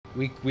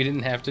We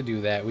didn't have to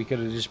do that. We could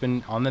have just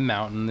been on the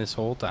mountain this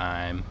whole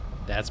time.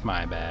 That's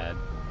my bad.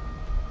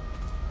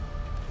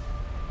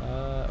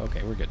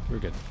 Okay, we're good. We're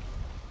good.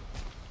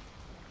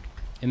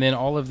 And then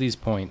all of these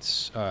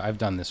points, I've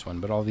done this one,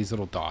 but all these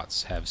little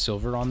dots have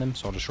silver on them,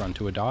 so I'll just run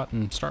to a dot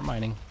and start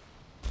mining.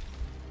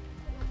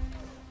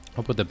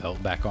 I'll put the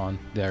belt back on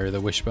there,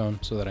 the wishbone,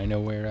 so that I know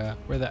where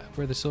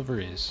the silver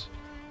is,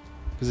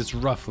 because it's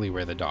roughly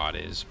where the dot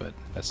is, but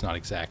that's not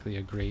exactly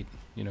a great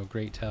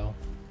tell.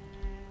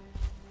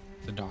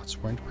 The dots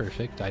weren't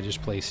perfect. I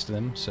just placed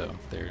them, so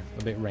they're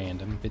a bit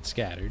random, a bit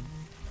scattered.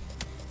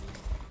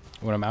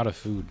 When I'm out of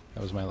food,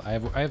 that was my.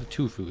 I have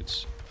 2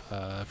 foods,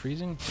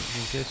 freezing,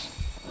 like this,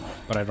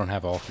 but I don't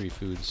have all 3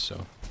 foods,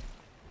 so.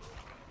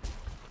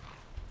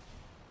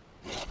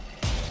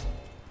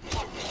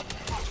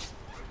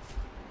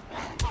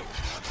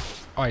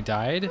 Oh, I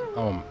died?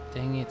 Oh,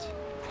 dang it.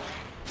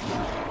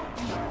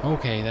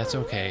 Okay, that's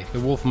okay. The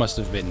wolf must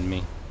have bitten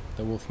me.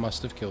 The wolf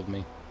must have killed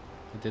me.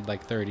 It did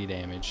like 30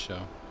 damage,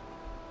 so.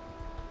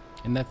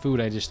 And that food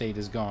I just ate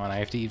is gone. I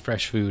have to eat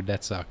fresh food.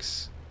 That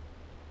sucks.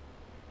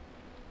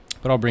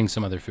 But I'll bring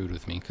some other food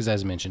with me, because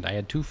as mentioned, I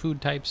had 2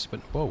 food types, but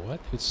whoa, what?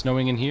 It's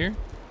snowing in here?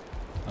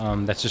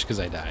 That's just because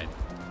I died.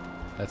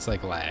 That's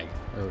like lag.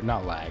 Or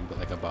not lag, but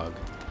like a bug.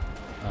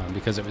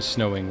 Because it was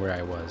snowing where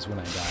I was when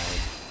I died.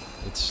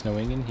 It's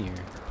snowing in here.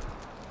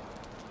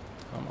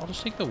 I'll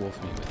just take the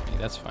wolf meat with me.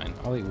 That's fine.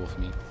 I'll eat wolf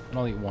meat. And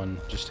I'll eat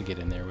 1 just to get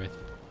in there with.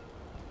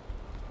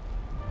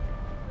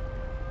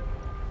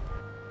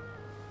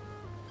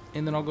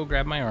 And then I'll go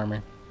grab my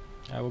armor.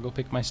 I will go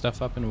pick my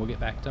stuff up and we'll get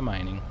back to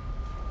mining.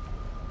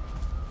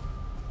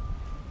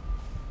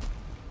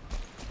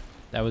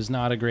 That was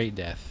not a great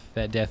death.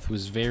 That death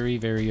was very,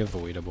 very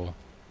avoidable.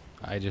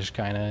 I just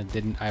kind of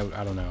didn't, I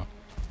don't know.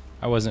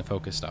 I wasn't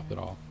focused up at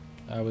all.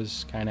 I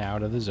was kind of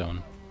out of the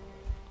zone.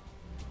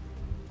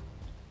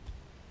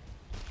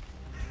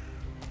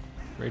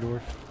 Grey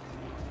Dwarf.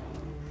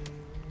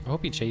 I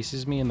hope he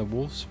chases me and the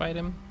wolves fight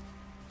him.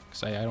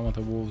 Because I don't want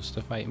the wolves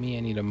to fight me. I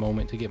need a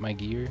moment to get my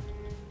gear.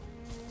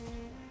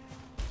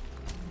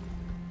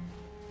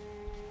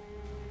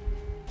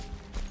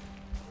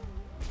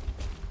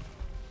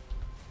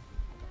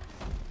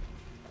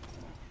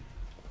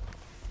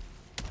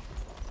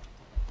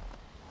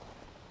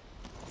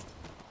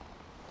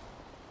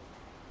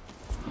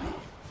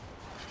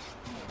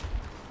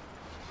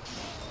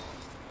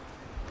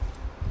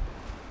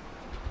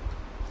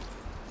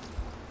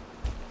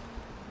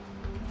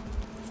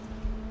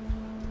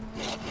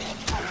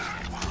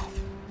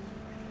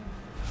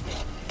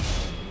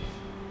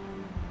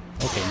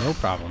 Okay, no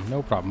problem,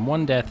 no problem.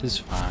 1 death is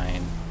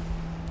fine.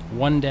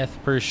 1 death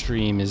per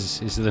stream is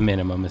the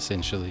minimum,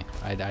 essentially.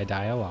 I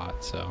die a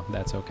lot, so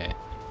that's okay.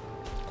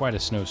 Quite a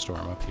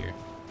snowstorm up here.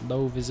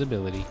 Low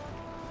visibility.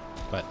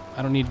 But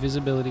I don't need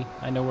visibility.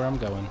 I know where I'm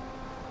going.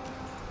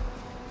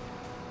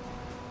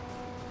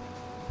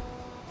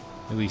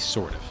 At least,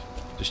 sort of.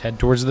 Just head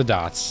towards the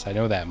dots. I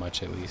know that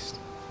much, at least.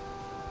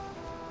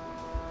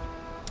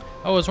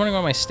 Oh, I was wondering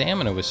why my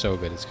stamina was so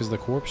good. It's because of the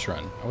corpse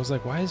run. I was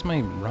like, why is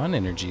my run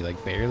energy,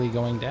 like, barely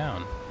going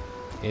down?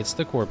 It's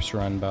the corpse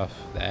run buff.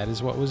 That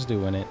is what was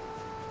doing it.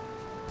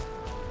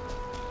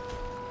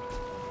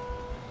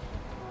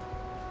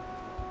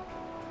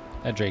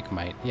 That Drake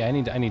might. Yeah, I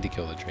need to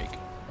kill the Drake.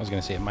 I was going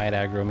to say it might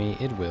aggro me.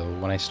 It will.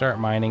 When I start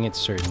mining, it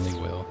certainly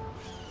will.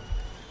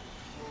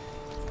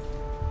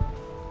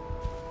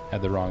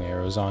 Had the wrong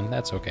arrows on.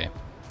 That's okay.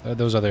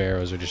 Those other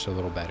arrows are just a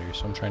little better,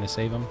 so I'm trying to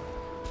save them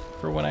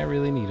for when I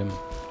really need them.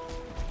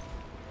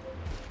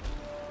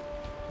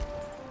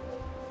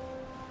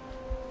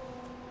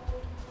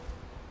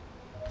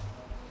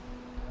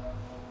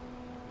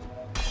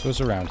 It goes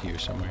around here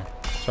somewhere.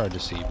 It's hard to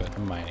see, but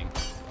I'm mining.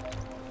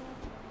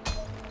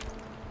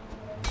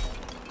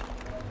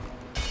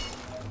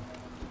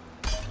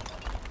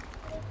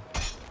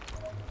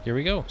 Here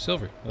we go,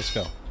 silver. Let's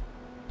go.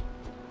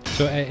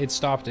 So it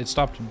stopped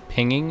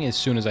pinging as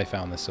soon as I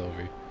found the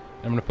silver.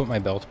 I'm gonna put my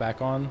belt back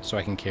on so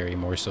I can carry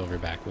more silver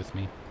back with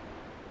me.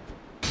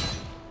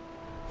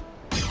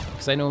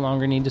 Because I no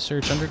longer need to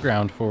search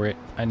underground for it.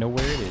 I know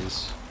where it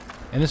is.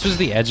 And this was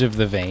the edge of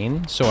the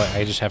vein, so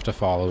I just have to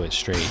follow it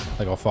straight.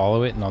 Like, I'll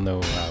follow it and I'll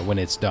know when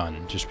it's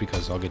done, just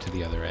because I'll get to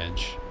the other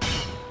edge.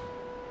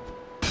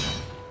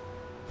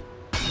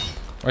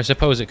 Or I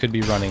suppose it could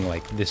be running,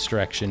 like, this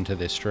direction to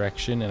this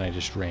direction, and I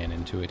just ran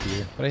into it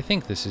here. But I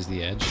think this is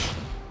the edge.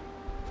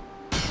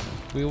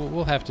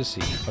 We'll have to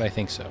see, but I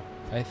think so.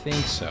 I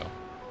think so.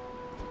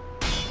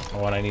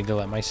 Oh, and I need to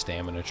let my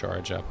stamina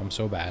charge up. I'm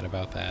so bad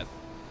about that.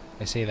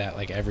 I say that,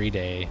 like, every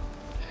day.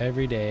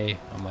 Every day,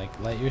 I'm like,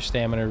 let your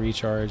stamina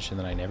recharge, and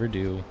then I never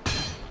do.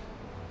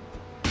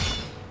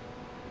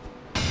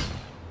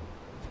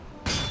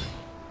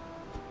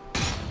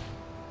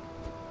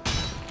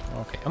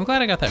 Okay, I'm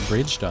glad I got that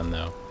bridge done,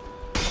 though.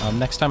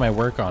 Next time I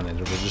work on it,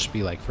 it'll just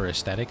be, like, for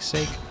aesthetics'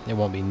 sake. It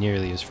won't be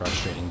nearly as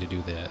frustrating to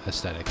do the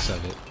aesthetics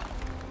of it.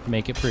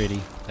 Make it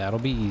pretty. That'll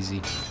be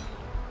easy.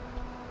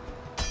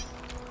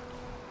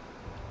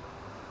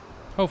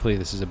 Hopefully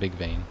this is a big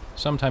vein.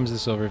 Sometimes the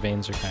silver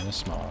veins are kind of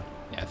small.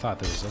 Yeah, I thought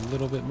there was a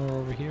little bit more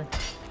over here.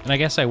 And I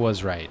guess I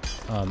was right.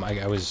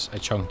 I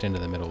chunked into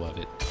the middle of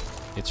it.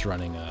 It's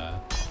running,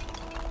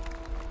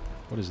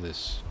 what is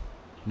this?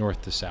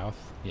 North to south?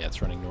 Yeah,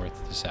 it's running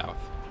north to south.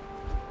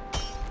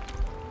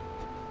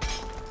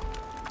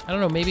 I don't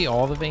know, maybe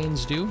all the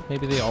veins do.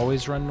 Maybe they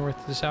always run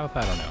north to south.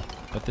 I don't know.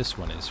 But this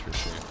one is for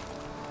sure.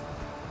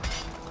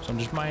 So I'm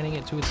just mining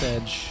it to its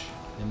edge.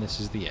 And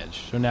this is the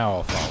edge. So now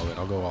I'll follow it.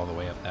 I'll go all the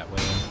way up that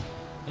way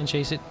and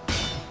chase it.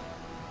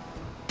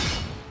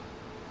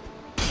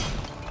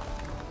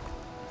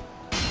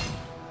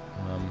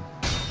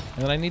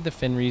 And then I need the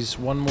Finries.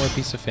 One more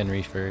piece of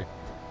Finry fur.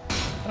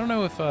 I don't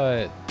know if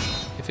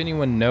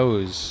anyone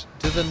knows.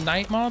 Do the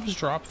night mobs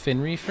drop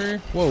Finry fur?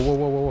 Whoa, whoa,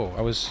 whoa, whoa, whoa!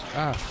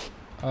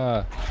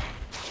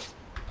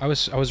 I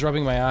was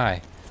rubbing my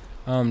eye.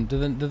 Do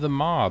the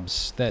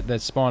mobs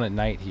that spawn at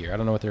night here? I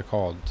don't know what they're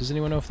called. Does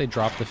anyone know if they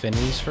drop the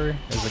Finry's fur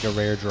as like a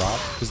rare drop?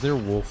 Because they're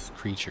wolf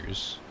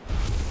creatures.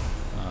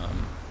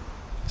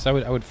 So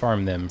I would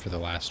farm them for the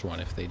last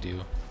one if they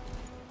do.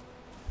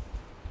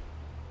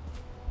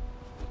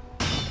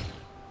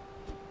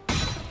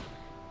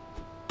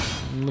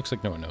 Looks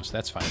like no one knows.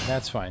 That's fine.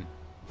 That's fine.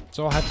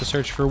 So I'll have to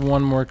search for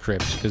one more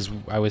crypt because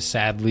I was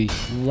sadly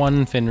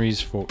one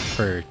Finry's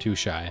fur too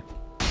shy.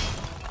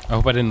 I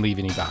hope I didn't leave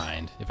any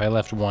behind. If I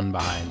left one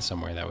behind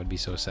somewhere, that would be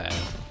so sad.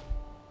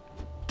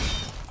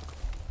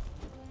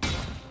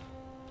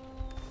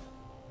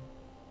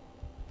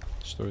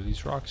 Just throw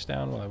these rocks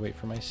down while I wait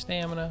for my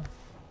stamina.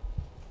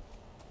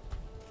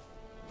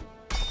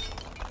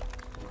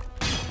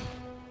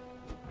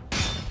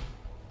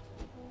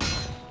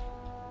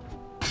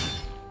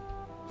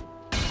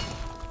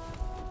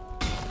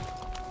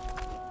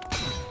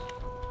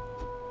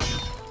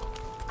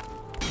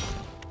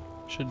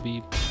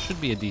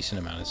 Should be a decent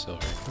amount of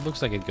silver. It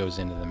looks like it goes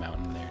into the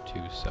mountain there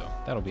too, so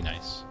that'll be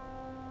nice.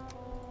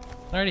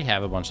 I already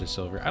have a bunch of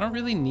silver. I don't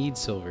really need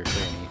silver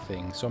for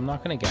anything, so I'm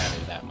not going to gather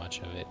that much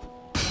of it.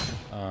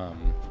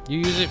 You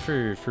use it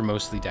for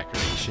mostly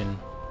decoration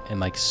and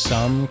like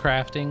some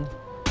crafting,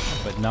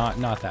 but not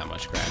that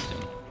much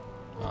crafting.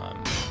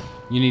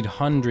 You need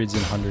hundreds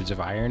and hundreds of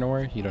iron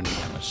ore. You don't need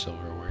that much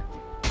silver ore.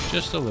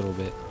 Just a little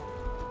bit.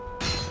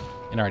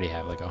 And I already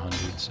have like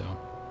 100, so...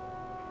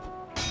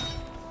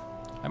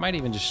 I might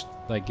even just,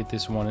 like, get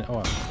this one... Oh,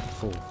 I'm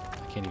full.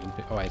 I can't even...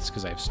 Oh, it's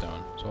because I have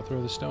stone. So I'll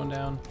throw the stone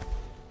down.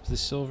 Is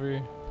this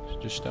silver?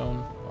 Just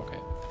stone? Okay.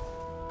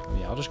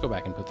 Yeah, I'll just go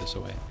back and put this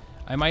away.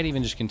 I might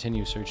even just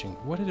continue searching.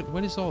 What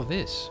is all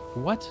this?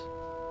 What?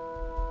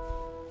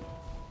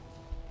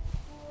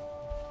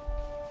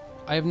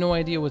 I have no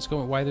idea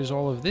why there's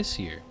all of this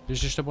here.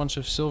 There's just a bunch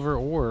of silver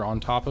ore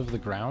on top of the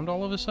ground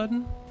all of a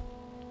sudden?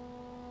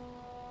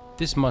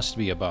 This must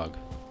be a bug.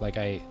 Like,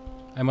 I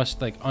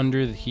must, like,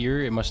 under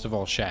here, it must have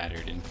all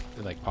shattered and,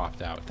 like,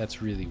 popped out.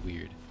 That's really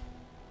weird.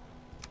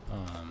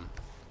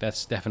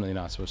 That's definitely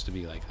not supposed to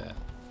be like that.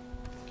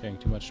 Carrying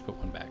too much to put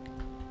one back.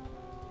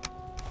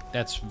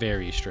 That's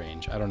very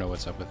strange. I don't know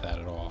what's up with that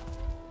at all.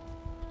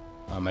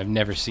 I've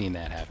never seen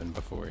that happen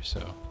before,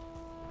 so...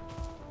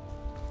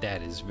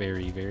 That is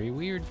very, very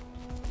weird.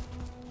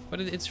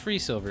 But it's free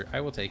silver. I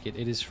will take it.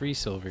 It is free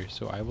silver,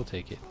 so I will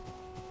take it.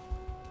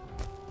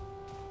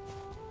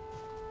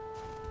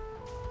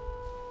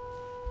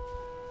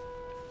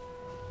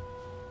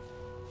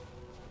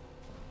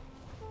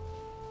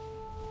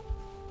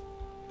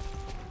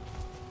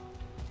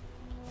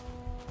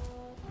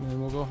 And then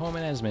we'll go home,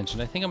 and as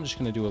mentioned, I think I'm just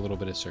going to do a little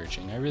bit of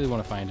searching. I really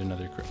want to find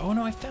another crypt. Oh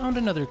no, I found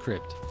another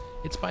crypt.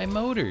 It's by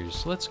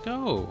Motors. Let's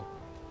go.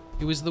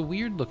 It was the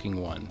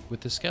weird-looking one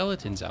with the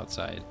skeletons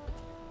outside.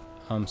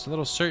 So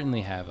that'll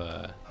certainly have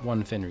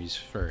one Finry's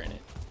fur in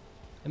it.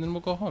 And then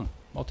we'll go home.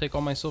 I'll take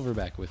all my silver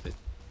back with it.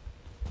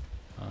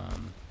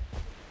 And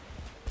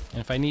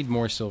if I need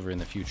more silver in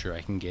the future,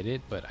 I can get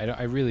it, but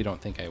I really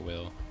don't think I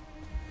will.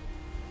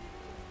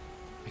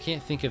 I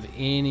can't think of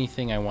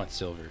anything I want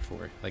silver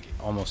for, like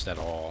almost at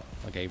all.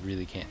 Like I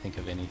really can't think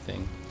of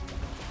anything.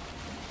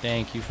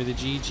 Thank you for the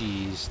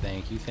GGs.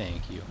 Thank you,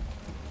 thank you.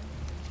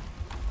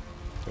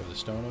 Throw the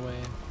stone away.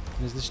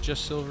 And is this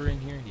just silver in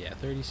here? Yeah,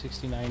 30,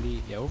 60,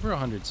 90. Yeah, over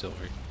 100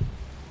 silver.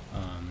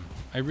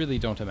 I really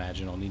don't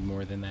imagine I'll need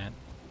more than that.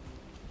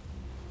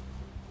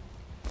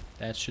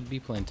 That should be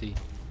plenty.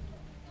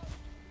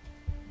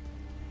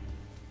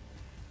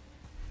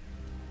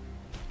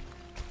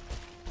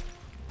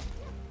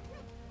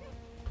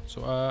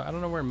 So, I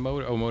don't know where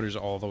Motor's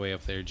all the way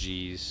up there.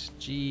 Jeez.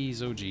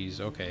 Jeez, oh jeez.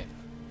 Okay.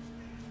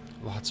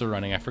 Lots of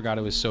running. I forgot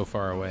it was so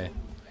far away.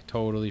 I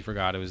totally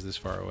forgot it was this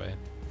far away.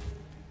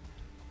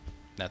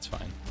 That's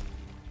fine.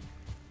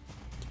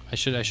 I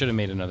should have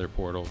made another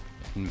portal.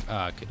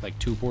 Like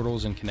 2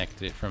 portals and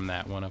connected it from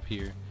that one up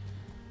here.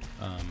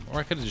 Or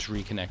I could have just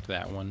reconnected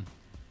that one.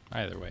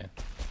 Either way.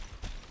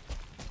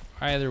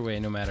 Either way,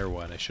 no matter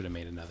what, I should have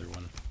made another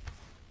one.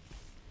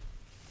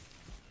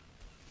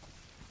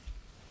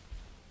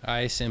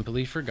 I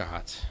simply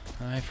forgot.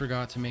 I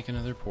forgot to make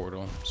another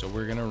portal, so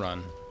we're gonna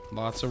run.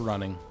 Lots of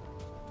running.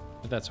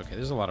 But that's okay.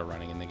 There's a lot of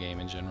running in the game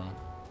in general.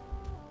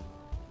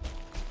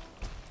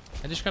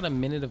 I just got a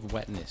minute of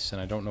wetness,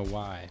 and I don't know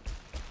why.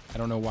 I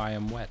don't know why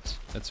I'm wet.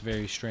 That's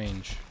very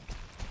strange.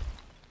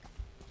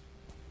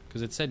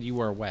 Because it said you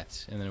are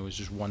wet, and then it was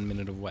just 1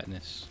 minute of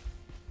wetness.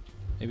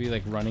 Maybe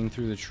like running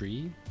through the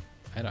tree?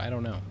 I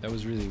don't know. That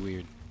was really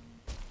weird.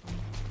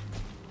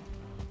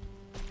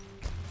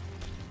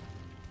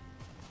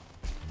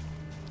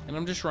 And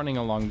I'm just running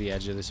along the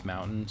edge of this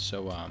mountain,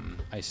 so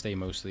I stay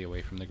mostly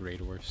away from the Grey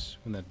Dwarfs.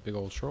 And that big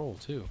old troll,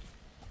 too.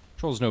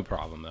 Troll's no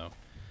problem, though.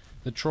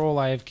 The troll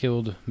I have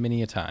killed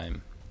many a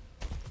time.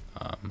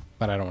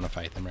 But I don't want to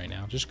fight them right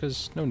now, just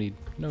because no need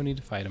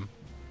to fight them.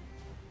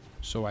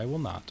 So I will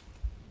not.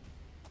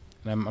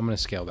 And I'm going to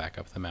scale back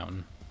up the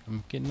mountain.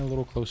 I'm getting a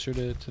little closer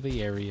to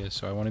the area,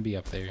 so I want to be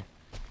up there.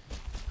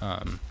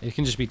 It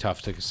can just be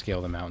tough to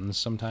scale the mountains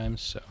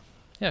sometimes, so...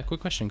 Yeah,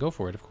 quick question. Go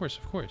for it. Of course,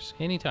 of course.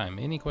 Anytime.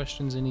 Any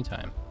questions,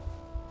 anytime.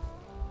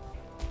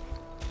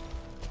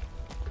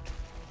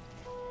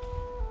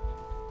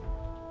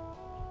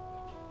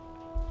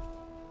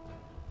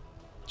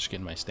 Just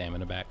getting my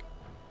stamina back.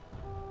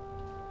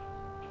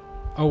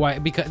 Oh,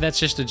 because that's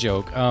just a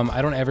joke.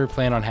 I don't ever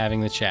plan on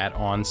having the chat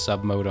on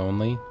sub mode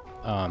only.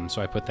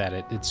 So I put that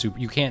it's super.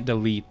 You can't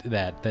delete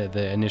that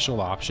the initial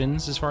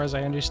options, as far as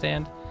I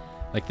understand,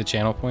 like the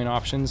channel point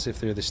options. If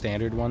they're the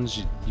standard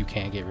ones, you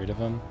can't get rid of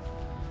them.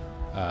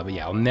 But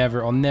yeah, I'll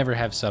never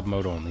have sub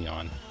mode only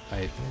on.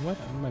 What?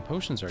 My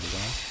potion's already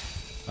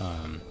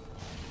gone.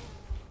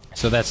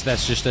 So that's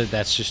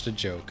just a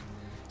joke.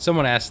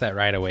 Someone asked that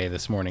right away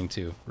this morning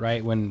too.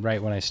 Right when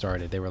I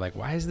started, they were like,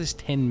 "Why is this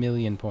 10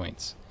 million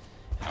points?"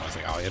 And I was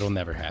like, "Oh, it'll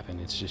never happen.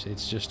 It's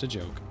just a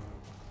joke."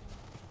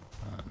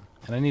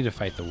 And I need to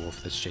fight the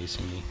wolf that's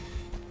chasing me.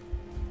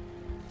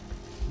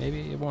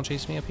 Maybe it won't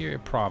chase me up here.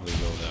 It probably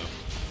will though.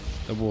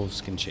 The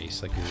wolves can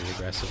chase like really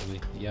aggressively.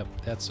 Yep,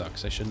 that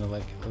sucks. I shouldn't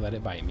have let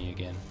it bite me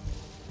again.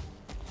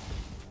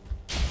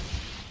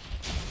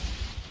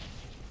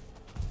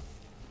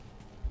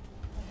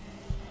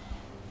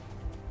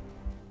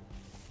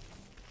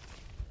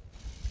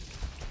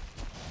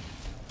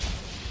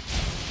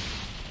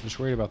 I'm just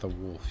worried about the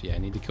wolf. Yeah, I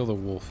need to kill the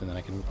wolf and then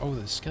I can... Oh,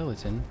 the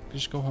skeleton.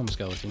 Just go home,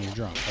 skeleton. You're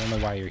drunk. I don't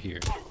know why you're here.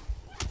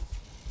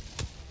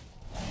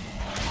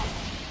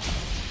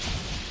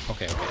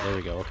 Okay, there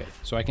we go. Okay,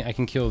 so I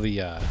can kill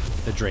the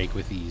drake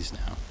with ease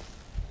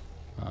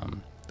now.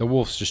 The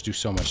wolves just do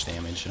so much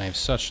damage, and I have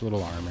such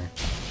little armor.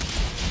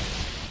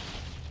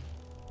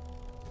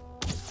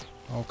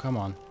 Oh, come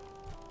on.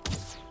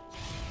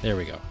 There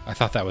we go. I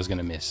thought that was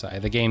gonna miss.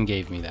 The game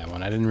gave me that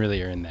one. I didn't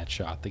really earn that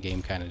shot. The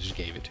game kind of just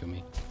gave it to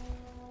me.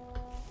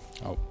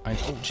 Oh,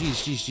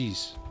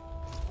 jeez.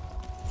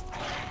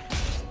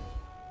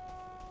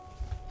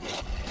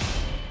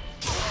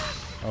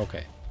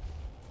 Okay.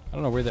 I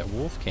don't know where that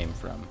wolf came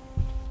from.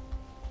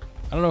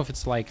 I don't know if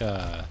it's like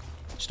a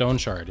stone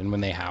shard, and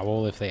when they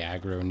howl, if they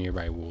aggro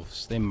nearby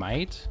wolves. They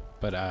might,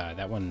 but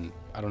that one,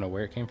 I don't know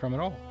where it came from at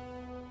all.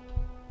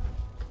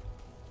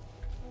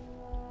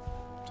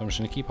 So I'm just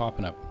gonna keep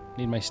hopping up.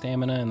 Need my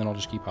stamina, and then I'll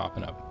just keep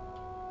hopping up.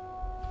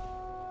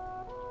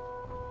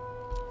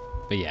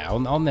 But yeah,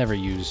 I'll never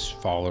use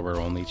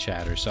follower-only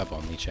chat or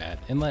sub-only chat,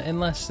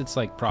 unless it's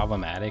like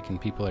problematic and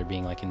people are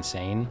being like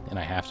insane, and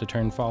I have to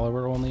turn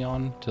follower-only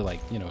on to like,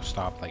 you know,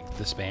 stop like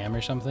the spam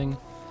or something.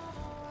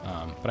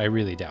 But I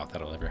really doubt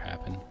that'll ever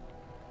happen.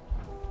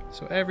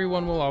 So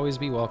everyone will always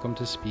be welcome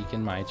to speak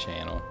in my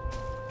channel.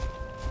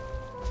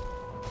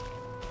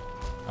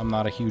 I'm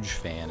not a huge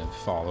fan of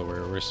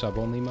follower or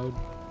sub-only mode.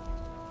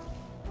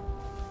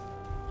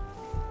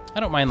 I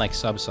don't mind like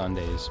sub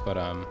Sundays, but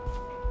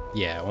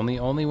yeah,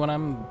 only when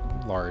I'm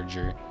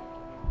larger.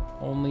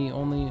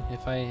 Only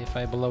if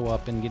I blow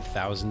up and get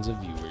thousands of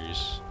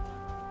viewers.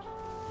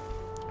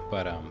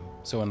 But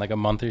so in like a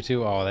month or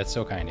two, oh, that's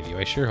so kind of you.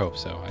 I sure hope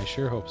so. I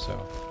sure hope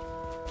so.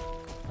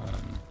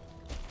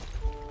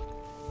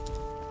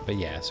 But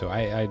yeah, so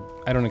I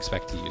don't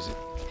expect to use it.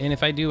 And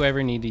if I do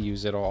ever need to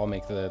use it, I'll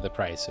make the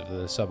price of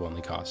the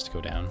sub-only cost go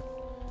down.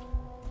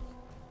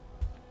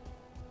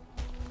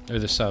 Or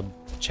the sub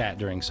chat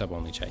during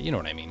sub-only chat. You know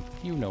what I mean.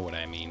 You know what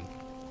I mean.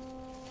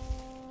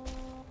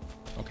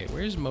 Okay,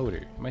 where's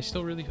Motor? Am I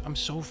still really... I'm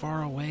so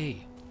far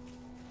away.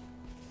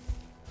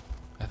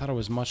 I thought I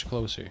was much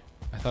closer.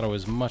 I thought I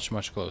was much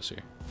closer.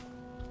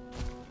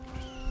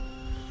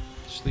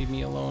 Just leave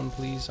me alone,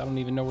 please. I don't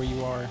even know where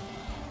you are.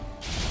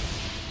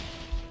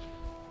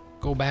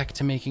 Go back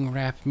to making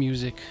rap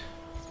music.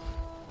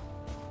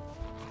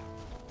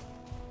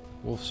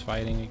 Wolf's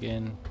fighting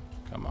again.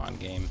 Come on,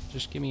 game.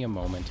 Just give me a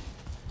moment.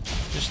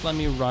 Just let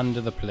me run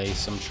to the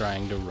place I'm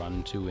trying to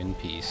run to in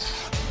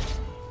peace.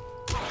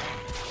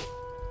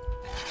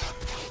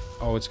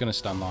 Oh, it's gonna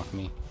stun lock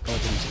me. Oh,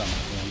 it didn't stun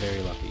lock me. I'm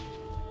very lucky.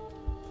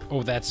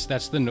 Oh, that's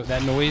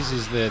that noise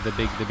is the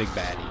big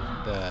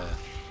baddie,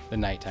 the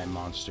nighttime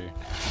monster.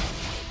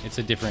 It's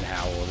a different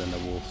howl than the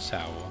wolf's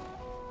howl.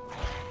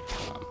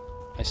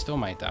 I still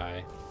might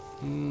die.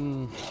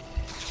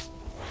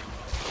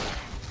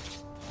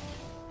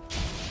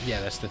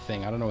 Yeah, that's the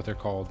thing. I don't know what they're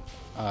called.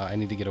 I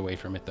need to get away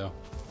from it though.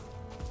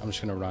 I'm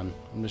just gonna run.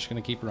 I'm just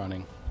gonna keep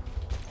running.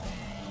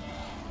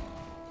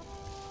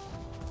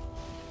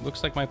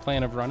 Looks like my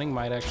plan of running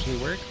might actually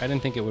work. I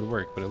didn't think it would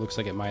work, but it looks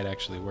like it might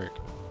actually work.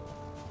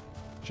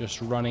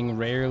 Just running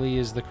rarely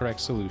is the correct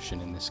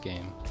solution in this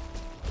game.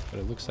 But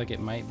it looks like it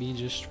might be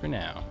just for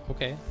now.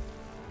 Okay.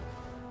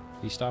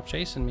 Please stop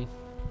chasing me.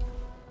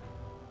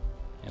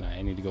 And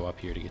I need to go up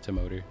here to get to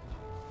motor.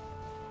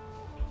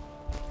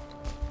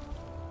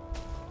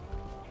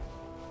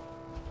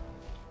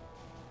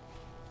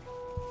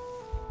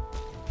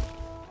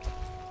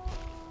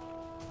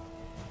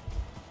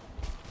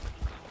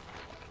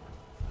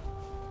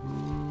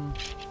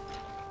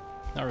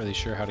 Not really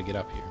sure how to get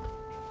up here.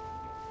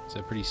 It's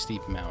a pretty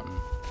steep mountain.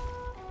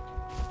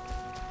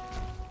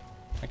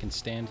 I can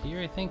stand here,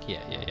 I think?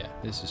 Yeah.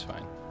 This is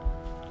fine.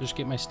 Just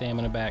get my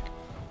stamina back.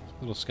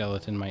 Little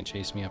skeleton might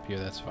chase me up here,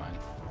 that's fine.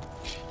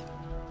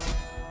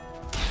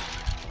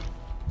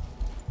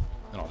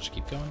 And I'll just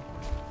keep going.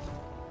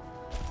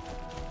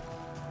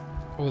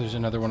 Oh, there's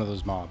another one of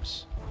those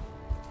mobs.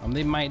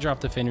 They might drop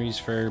the Fenris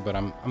fur, but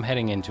I'm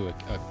heading into a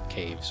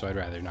cave, so I'd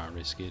rather not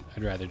risk it.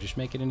 I'd rather just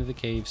make it into the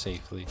cave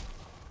safely.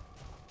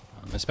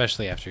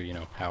 Especially after, you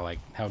know,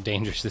 how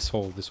dangerous this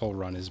whole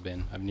run has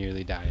been. I've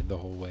nearly died the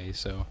whole way,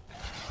 so.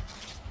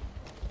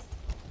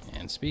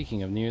 And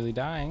speaking of nearly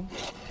dying,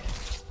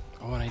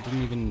 oh, and I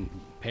didn't even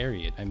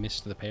parry it. I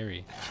missed the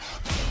parry.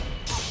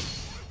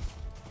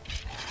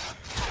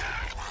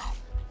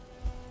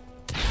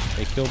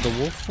 They killed the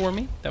wolf for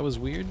me? That was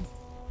weird.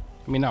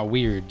 I mean, not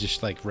weird,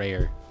 just like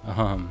rare.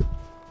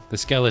 The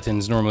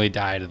skeletons normally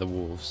die to the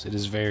wolves. It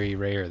is very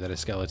rare that a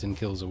skeleton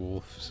kills a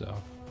wolf,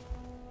 so.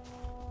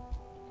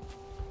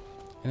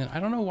 And then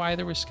I don't know why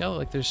there were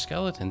there's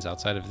skeletons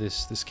outside of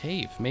this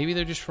cave. Maybe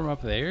they're just from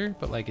up there,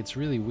 but like it's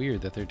really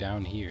weird that they're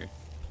down here.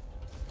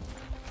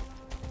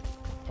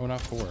 Oh, not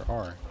 4,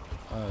 R.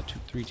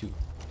 3, 2.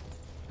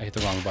 I hit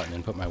the wrong button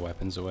and put my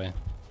weapons away.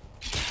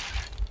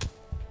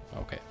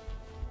 Okay.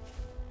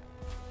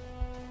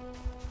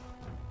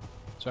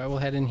 So I will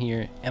head in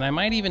here, and I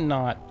might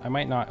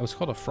not, it was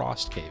called a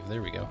frost cave,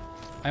 there we go.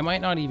 I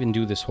might not even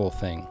do this whole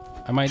thing.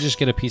 I might just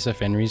get a piece of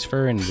Fenris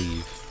fur and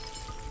leave.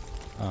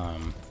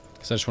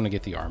 Because I just want to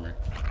get the armor.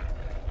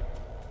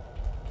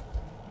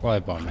 Well, I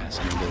have bone mass.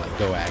 I need to like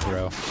go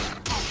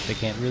aggro. They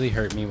can't really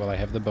hurt me while I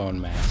have the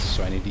bone mass,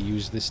 so I need to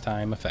use this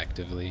time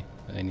effectively.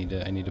 I need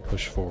to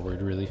push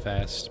forward really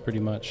fast, pretty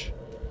much.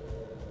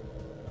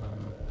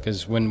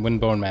 Because when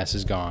bone mass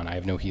is gone, I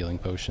have no healing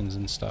potions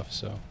and stuff.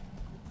 So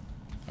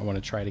I want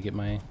to try to get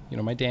my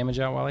my damage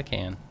out while I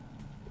can.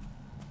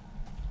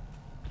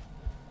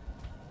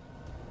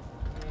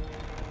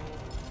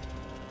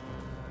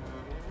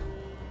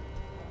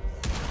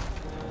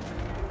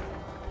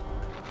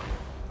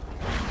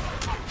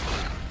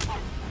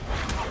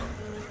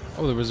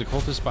 Oh, there was a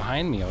cultist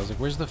behind me. I was like,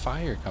 where's the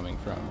fire coming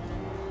from?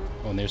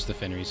 Oh, and there's the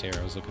Fenris hair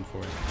I was looking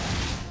for.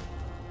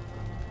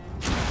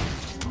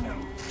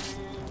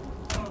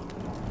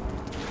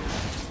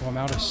 Oh, I'm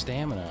out of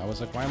stamina. I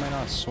was like, why am I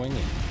not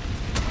swinging?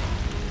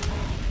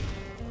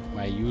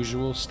 My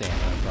usual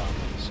stamina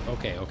problems.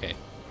 Okay.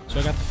 So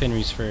I got the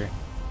Fenris fur.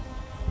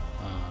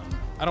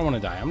 I don't want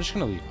to die. I'm just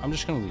going to leave.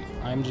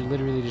 I'm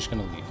literally just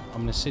going to leave.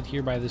 I'm going to sit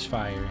here by this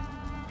fire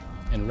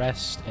and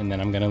rest, and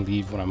then I'm going to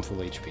leave when I'm full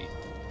HP.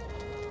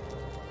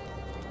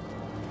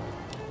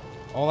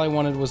 All I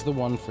wanted was the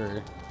one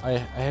fur. I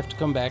have to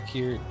come back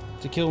here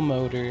to kill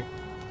Motor,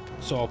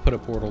 so I'll put a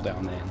portal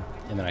down then,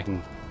 and then I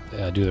can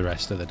do the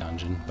rest of the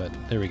dungeon. But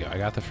there we go. I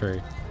got the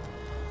fur.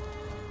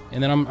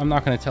 And then I'm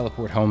not going to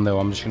teleport home, though.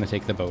 I'm just going to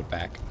take the boat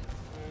back.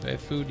 Do I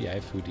have food? Yeah, I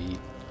have food to eat.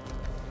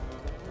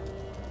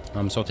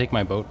 So I'll take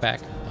my boat back.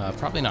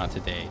 Probably not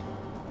today.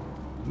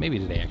 Maybe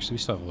today, actually. We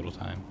still have a little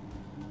time.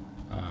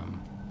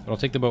 But I'll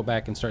take the boat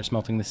back and start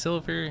smelting the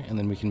silver, and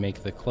then we can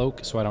make the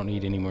cloak, so I don't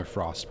need any more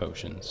frost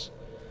potions.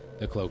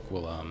 The cloak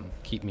will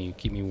keep me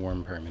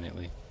warm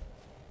permanently.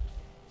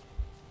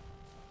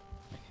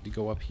 I need to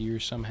go up here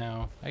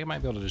somehow. I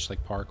might be able to just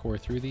like parkour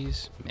through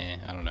these. Meh,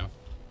 I don't know.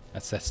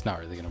 That's not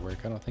really gonna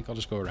work. I don't think I'll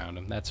just go around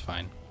them. That's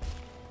fine.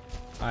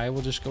 I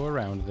will just go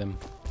around them.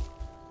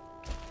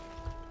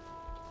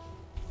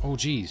 Oh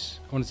geez.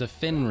 Oh, and it's a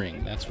fin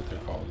ring. That's what they're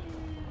called.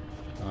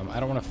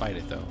 I don't want to fight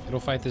it though. It'll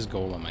fight this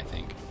golem, I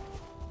think.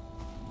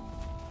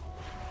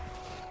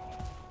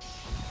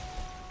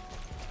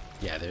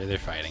 Yeah, they're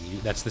fighting.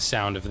 That's the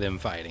sound of them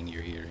fighting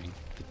you're hearing.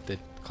 The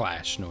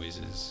clash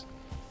noises.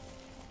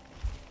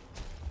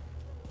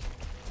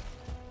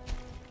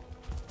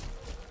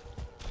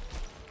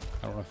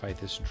 I don't want to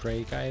fight this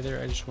Drake either.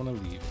 I just want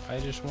to leave.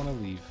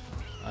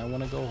 I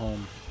want to go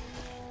home.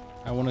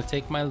 I want to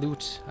take my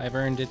loot. I've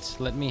earned it.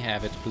 Let me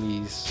have it,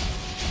 please.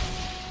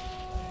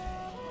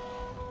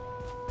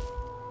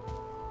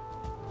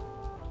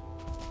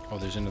 Oh,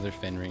 there's another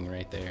Fen ring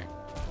right there.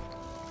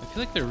 I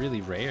feel like they're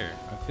really rare.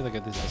 I feel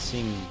like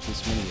seeing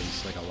this many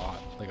is like a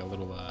lot, like a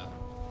little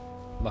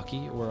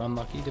lucky or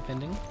unlucky,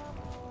 depending.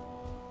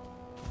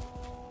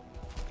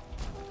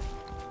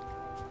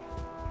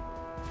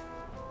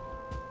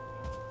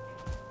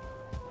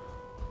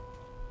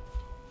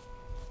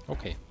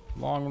 Okay,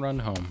 long run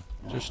home.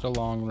 Just a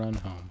long run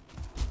home.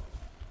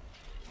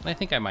 And I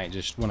think I might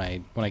just, when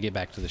I get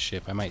back to the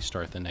ship, I might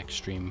start the next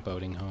stream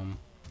boating home.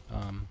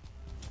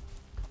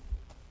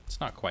 It's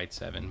not quite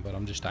 7, but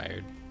I'm just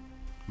tired.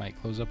 Might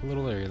close up a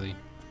little early.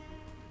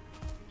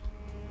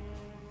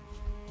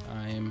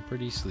 I am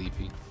pretty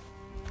sleepy.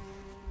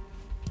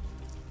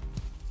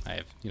 I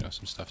have, you know,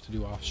 some stuff to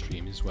do off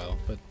stream as well,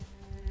 but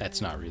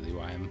that's not really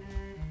why I'm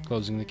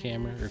closing the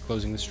camera or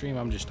closing the stream.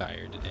 I'm just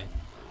tired today.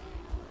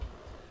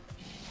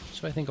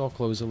 So I think I'll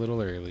close a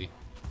little early.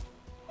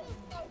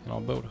 And I'll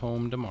boat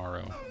home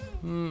tomorrow.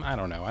 I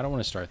don't know. I don't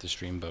want to start the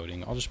stream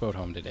boating. I'll just boat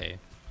home today.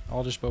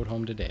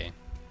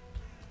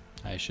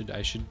 I should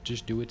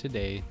just do it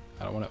today.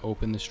 I don't want to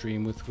open the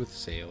stream with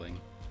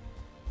sailing.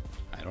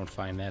 I don't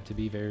find that to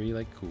be very,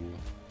 like, cool.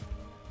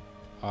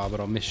 But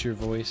I'll miss your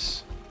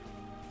voice.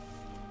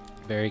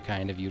 Very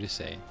kind of you to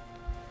say.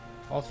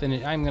 I'll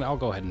finish. I'll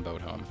go ahead and boat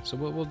home. So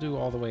we'll do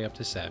all the way up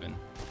to 7.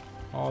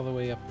 All the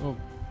way up, oh,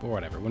 or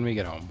whatever, when we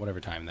get home,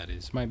 whatever time that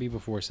is. Might be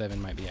before 7,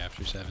 might be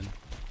after 7.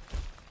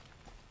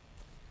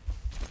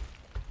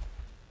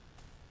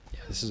 Yeah,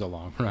 this is a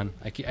long run.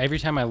 Every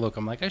time I look,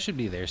 I'm like, I should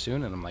be there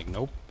soon, and I'm like,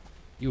 nope.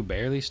 You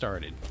barely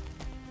started.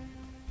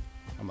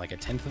 I'm like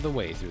 1/10 of the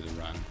way through the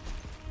run.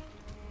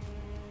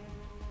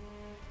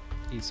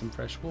 Eat some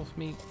fresh wolf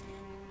meat.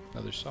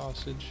 Another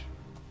sausage.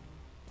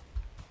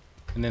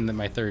 And then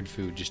my third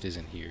food just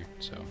isn't here,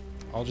 so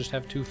I'll just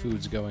have 2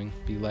 foods going.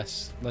 Be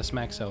less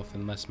max health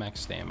and less max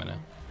stamina.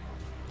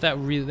 That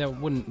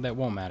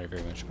won't matter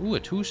very much. Ooh, a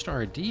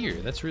 2-star deer.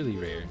 That's really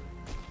rare.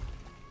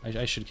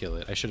 I should kill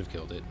it. I should have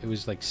killed it. It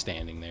was like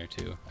standing there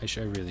too. I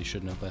really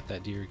shouldn't have let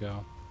that deer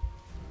go.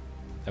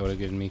 That would have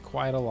given me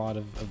quite a lot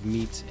of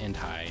meat and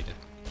hide.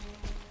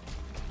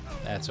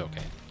 That's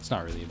okay. It's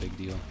not really a big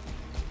deal.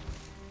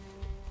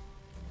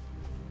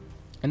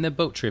 And the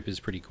boat trip is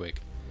pretty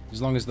quick.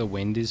 As long as the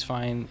wind is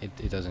fine,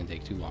 it doesn't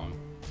take too long.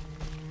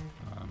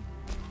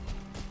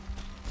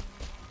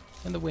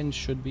 And the wind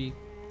should be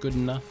good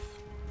enough,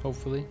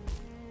 hopefully.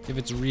 If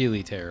it's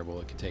really terrible,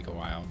 it could take a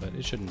while, but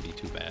it shouldn't be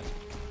too bad.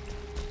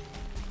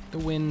 The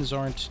winds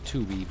aren't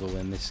too evil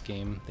in this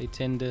game. They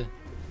tend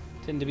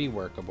to be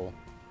workable.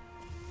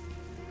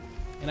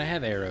 And I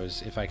have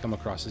arrows. If I come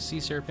across a sea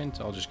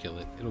serpent, I'll just kill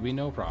it. It'll be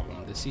no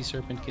problem. The sea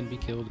serpent can be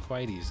killed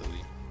quite easily.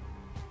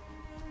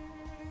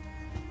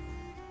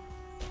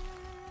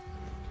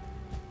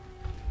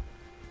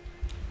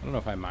 I don't know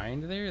if I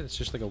mined there. That's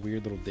just like a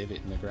weird little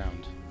divot in the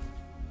ground.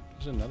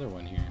 There's another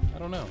one here. I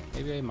don't know.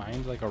 Maybe I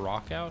mined like a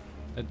rock out?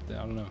 I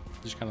don't know.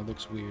 It just kind of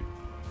looks weird.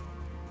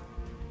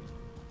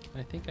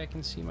 I think I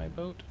can see my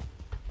boat.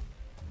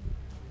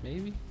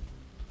 Maybe?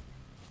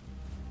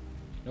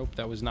 Nope,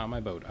 that was not my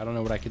boat. I don't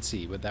know what I could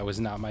see, but that was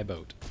not my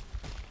boat.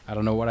 I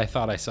don't know what I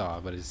thought I saw,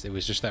 but it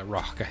was just that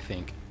rock, I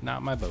think.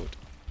 Not my boat.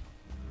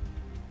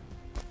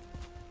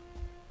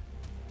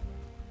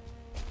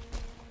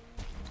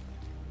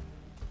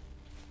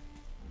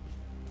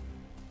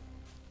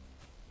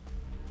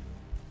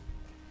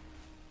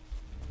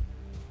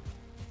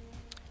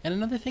 And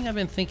another thing I've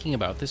been thinking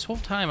about, this whole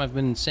time I've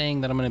been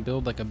saying that I'm going to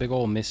build like a big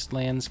old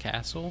Mistlands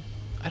castle.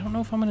 I don't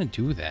know if I'm going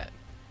to do that.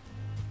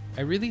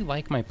 I really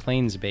like my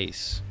Plains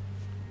base.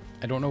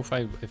 I don't know if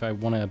I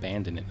want to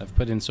abandon it. I've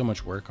put in so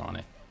much work on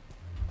it.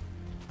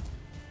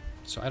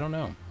 So I don't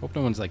know. Hope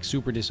no one's like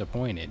super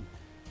disappointed.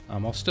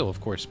 I'll still,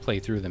 of course, play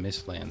through the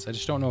Mistlands. I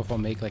just don't know if I'll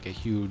make like a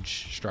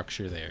huge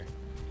structure there.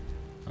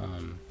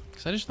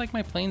 Because I just like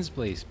my Plains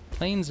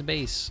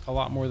base a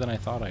lot more than I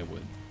thought I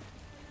would.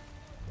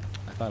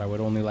 I thought I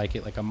would only like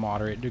it like a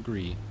moderate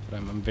degree, but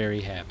I'm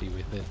very happy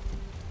with it.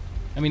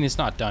 I mean, it's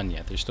not done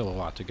yet. There's still a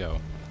lot to go.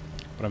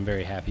 But I'm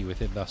very happy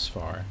with it thus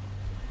far.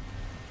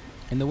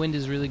 And the wind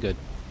is really good.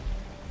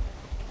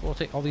 We'll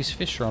take all these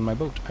fish are on my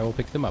boat. I will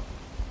pick them up.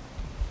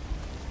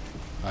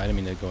 I didn't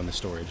mean to go in the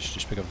storage.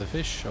 Just pick up the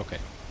fish? Okay.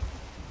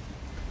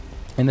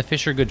 And the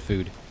fish are good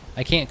food.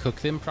 I can't cook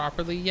them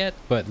properly yet,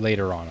 but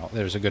later on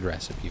there's a good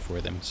recipe for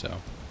them, so...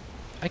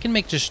 I can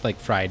make just like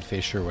fried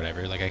fish or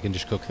whatever. Like I can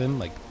just cook them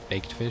like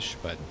baked fish,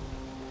 but...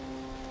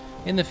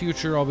 in the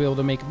future I'll be able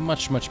to make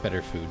much, much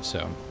better food,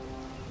 so...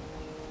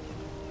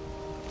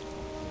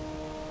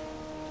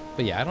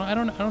 But yeah, I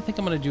don't think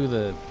I'm gonna do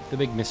the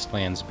big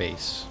Mistlands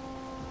base.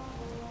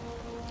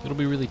 It'll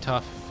be really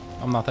tough.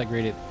 I'm not that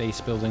great at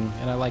base building,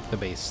 and I like the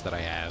base that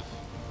I have.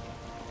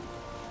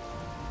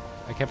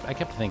 I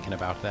kept thinking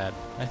about that.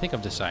 I think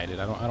I've decided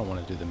I don't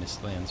want to do the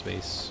Mistlands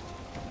base.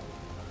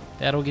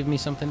 That'll give me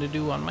something to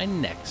do on my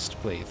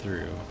next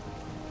playthrough.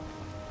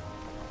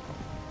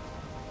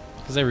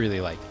 Because I really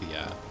like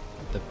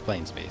the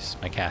Plains base,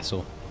 my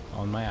castle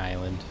on my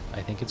island.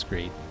 I think it's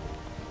great.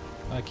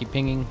 Keep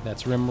pinging.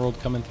 That's RimWorld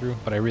coming through,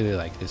 but I really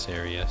like this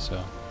area,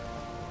 so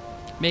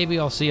maybe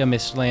I'll see a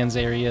Mistlands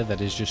area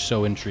that is just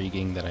so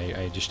intriguing that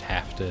I just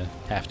have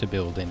to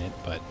build in it.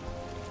 But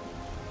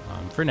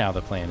for now,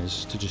 the plan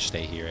is to just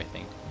stay here, I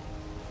think.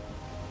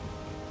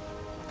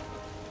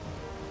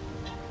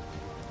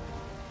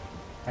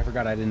 I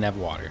forgot I didn't have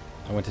water.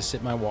 I went to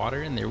sip my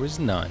water and there was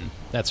none.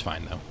 That's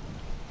fine though.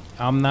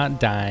 I'm not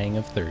dying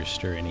of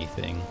thirst or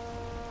anything.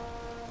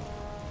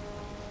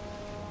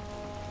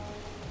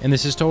 And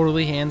this is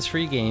totally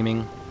hands-free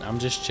gaming. I'm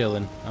just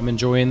chilling. I'm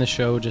enjoying the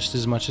show just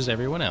as much as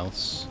everyone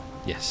else.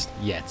 Yes,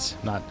 yet.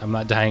 I'm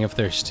not dying of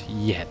thirst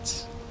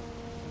yet.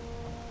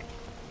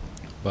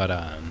 But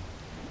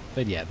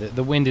yeah,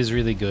 the wind is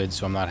really good,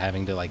 so I'm not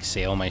having to like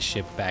sail my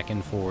ship back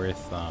and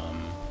forth.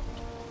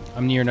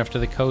 I'm near enough to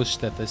the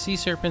coast that the sea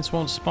serpents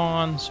won't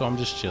spawn, so I'm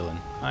just chilling.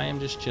 I am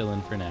just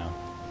chilling for now.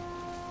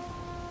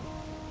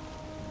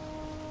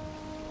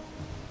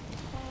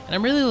 And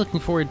I'm really looking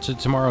forward to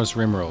tomorrow's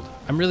RimWorld.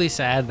 I'm really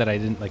sad that I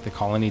didn't, like, the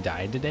colony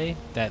died today.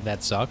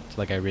 That sucked.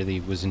 Like, I really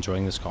was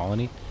enjoying this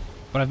colony.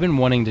 But I've been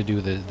wanting to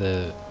do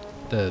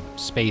the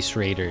Space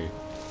Raider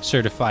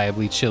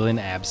certifiably chillin',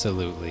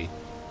 absolutely.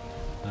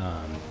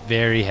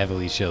 Very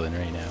heavily chillin'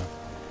 right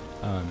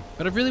now.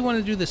 But I've really wanted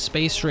to do the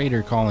Space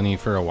Raider colony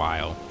for a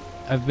while.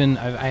 I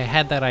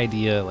had that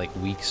idea, like,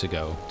 weeks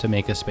ago to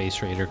make a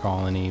Space Raider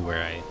colony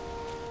where I,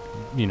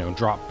 you know,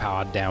 drop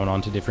pod down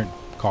onto different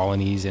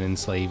colonies and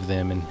enslave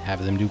them and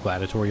have them do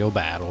gladiatorial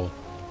battle.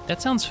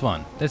 That sounds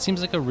fun. That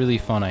seems like a really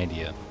fun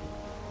idea.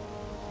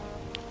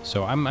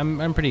 So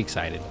I'm pretty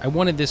excited. I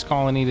wanted this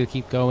colony to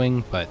keep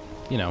going, but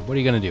you know, what are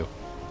you gonna do?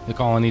 The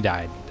colony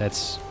died.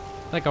 That's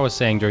like I was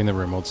saying during the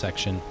RimWorld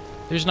section.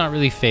 There's not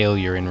really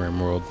failure in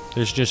RimWorld.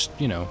 There's just,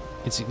 you know,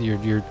 it's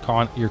your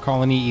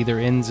colony either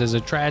ends as a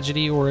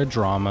tragedy or a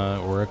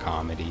drama or a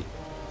comedy.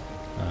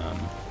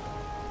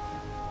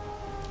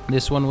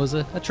 This one was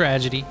a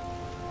tragedy.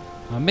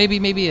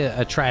 Maybe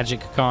a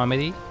tragic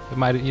comedy. It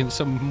might, you know,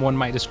 someone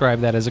might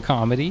describe that as a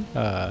comedy.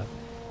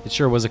 It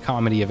sure was a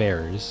comedy of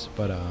errors,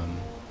 but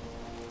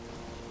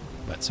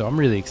so I'm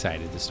really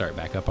excited to start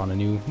back up on a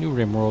new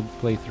RimWorld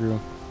playthrough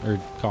or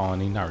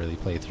colony, not really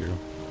playthrough.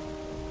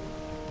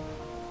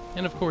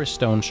 And of course,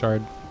 Stone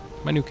Shard.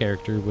 My new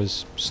character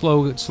was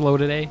slow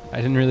today. I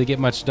didn't really get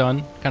much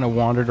done. Kind of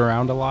wandered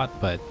around a lot,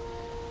 but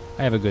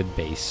I have a good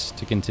base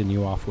to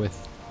continue off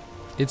with.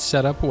 It's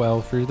set up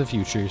well for the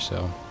future,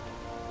 so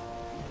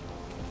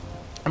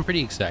I'm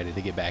pretty excited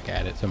to get back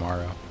at it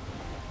tomorrow.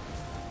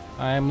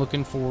 I'm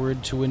looking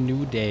forward to a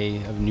new day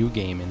of new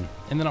gaming,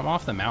 and then I'm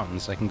off the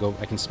mountains. I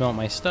can smelt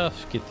my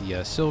stuff, get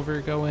the silver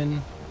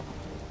going,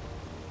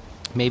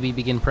 maybe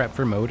begin prep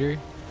for motor.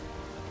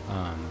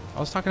 I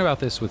was talking about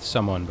this with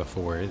someone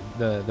before.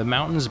 The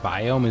mountains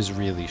biome is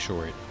really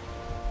short.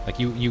 Like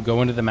you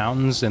go into the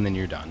mountains and then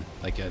you're done.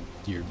 Like it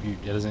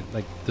doesn't,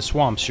 like the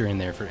swamps, you're in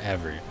there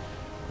forever.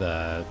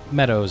 The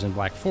meadows and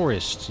black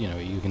forests, you know,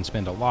 you can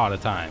spend a lot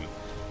of time.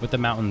 With the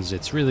mountains,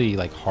 it's really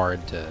like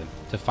hard to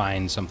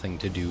find something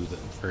to do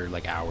for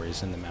like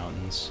hours in the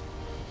mountains.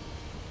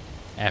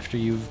 After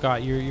you've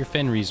got your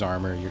Fenris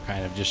armor, you're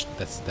kind of just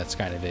that's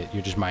kind of it.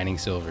 You're just mining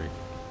silver,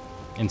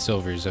 and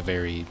silver is a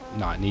very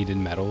not needed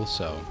metal,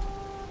 so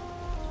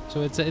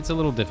it's a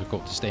little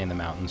difficult to stay in the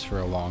mountains for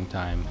a long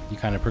time. You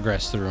kind of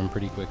progress through them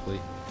pretty quickly.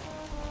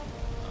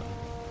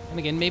 And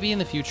again, maybe in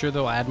the future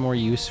they'll add more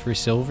use for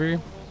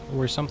silver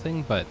or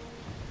something, but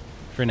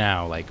for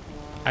now, like,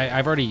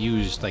 I've already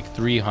used like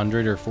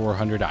 300 or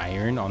 400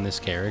 iron on this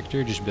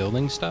character just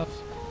building stuff.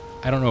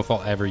 I don't know if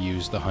I'll ever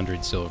use the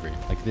 100 silver.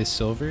 Like this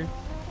silver,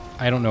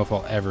 I don't know if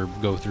I'll ever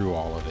go through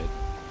all of it.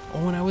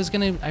 Oh, and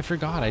I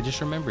forgot, I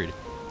just remembered.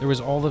 There was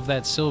all of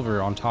that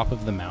silver on top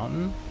of the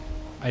mountain.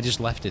 I just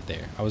left it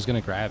there. I was going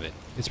to grab it.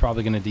 It's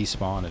probably going to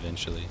despawn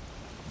eventually.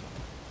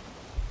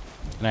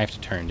 And I have to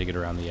turn to get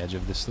around the edge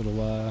of this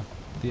little,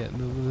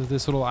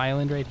 this little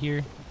island right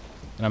here.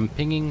 And I'm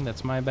pinging,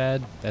 that's my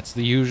bad. That's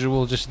the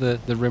usual, just the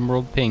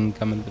RimWorld ping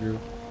coming through.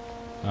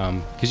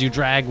 Because you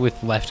drag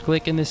with left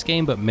click in this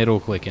game, but middle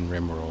click in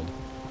RimWorld.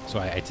 So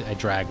I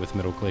drag with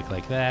middle click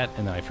like that,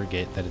 and then I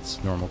forget that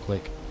it's normal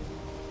click.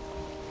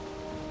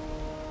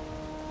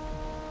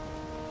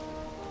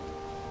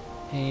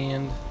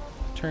 And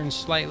turn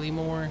slightly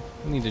more.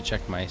 I need to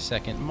check my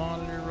second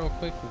monitor real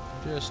quick,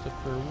 just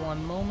for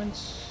 1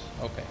 moment.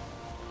 Okay.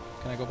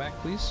 Can I go back,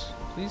 please?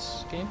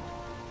 Please, game?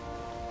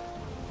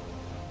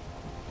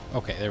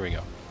 Okay, there we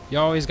go. You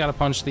always gotta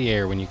punch the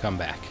air when you come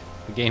back.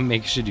 The game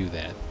makes you do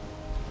that.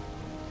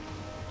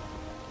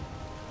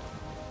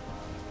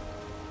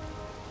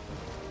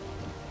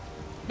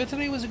 But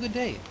today was a good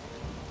day.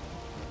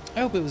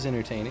 I hope it was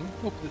entertaining.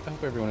 I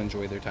hope everyone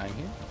enjoyed their time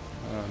here.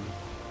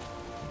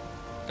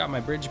 Got my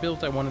bridge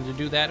built. I wanted to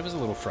do that. It was a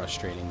little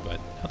frustrating, but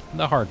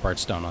the hard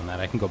part's done on that.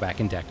 I can go back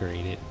and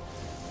decorate it.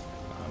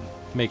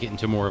 Make it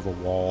into more of a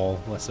wall,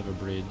 less of a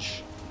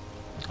bridge.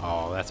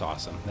 Oh, that's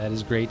awesome. That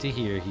is great to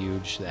hear,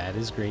 Huge. That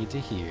is great to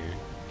hear.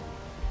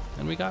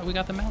 And we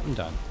got the mountain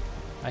done.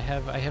 I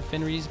have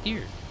Fenris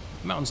gear.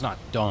 The mountain's not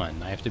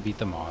done. I have to beat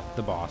the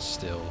boss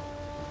still.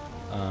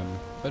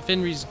 But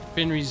Fenris,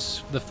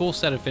 the full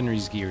set of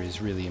Fenris gear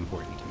is really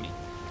important to me.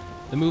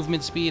 The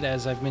movement speed,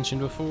 as I've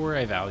mentioned before,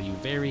 I value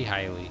very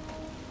highly.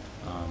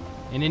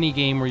 In any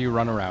game where you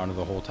run around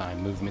the whole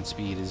time, movement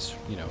speed is,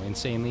 you know,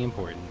 insanely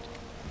important.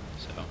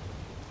 So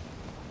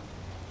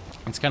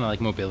it's kind of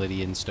like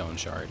mobility in Stone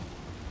Shard.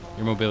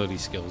 Your mobility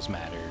skills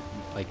matter,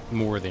 like,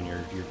 more than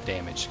your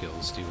damage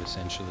skills do,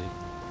 essentially.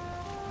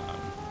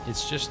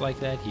 It's just like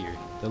that here.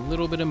 The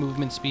little bit of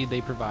movement speed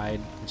they provide,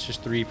 it's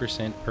just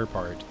 3% per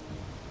part.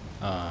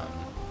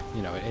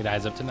 You know, it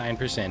adds up to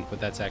 9%, but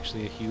that's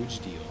actually a huge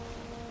deal.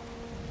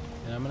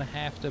 And I'm going to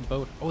have to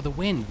boat... Oh, the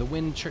wind!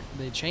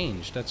 They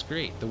changed. That's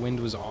great. The wind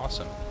was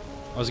awesome.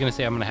 I was going to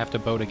say I'm going to have to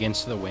boat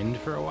against the wind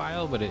for a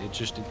while, but it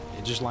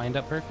just lined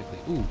up perfectly.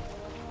 Ooh.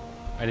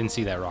 I didn't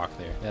see that rock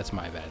there. That's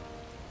my bad.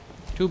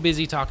 Too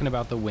busy talking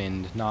about the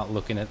wind, not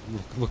looking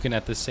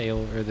at the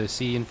sail or the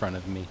sea in front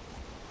of me.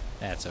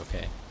 That's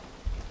okay.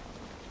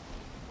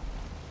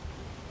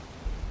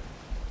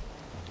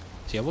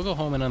 So yeah, we'll go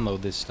home and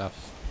unload this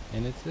stuff.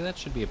 And that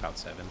should be about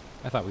 7.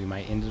 I thought we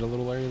might end it a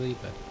little early,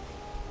 but...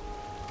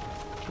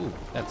 Ooh,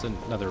 that's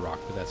another rock,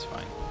 but that's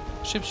fine.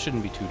 Ships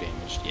shouldn't be too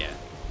damaged, yeah.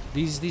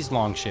 These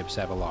long ships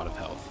have a lot of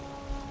health.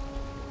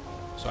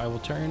 So I will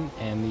turn,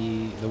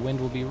 and the wind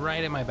will be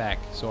right at my back,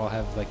 so I'll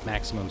have, like,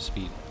 maximum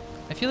speed.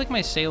 I feel like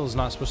my sail is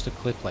not supposed to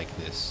clip like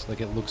this.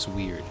 Like, it looks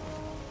weird.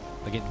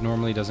 Like, it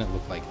normally doesn't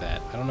look like that.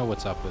 I don't know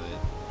what's up with it.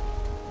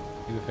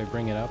 Maybe if I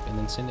bring it up and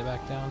then send it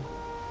back down?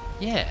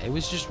 Yeah, it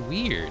was just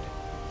weird.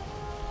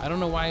 I don't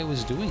know why it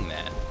was doing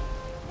that.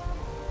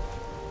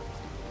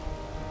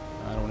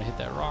 I don't want to hit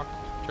that rock.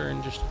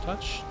 Turn just a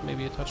touch,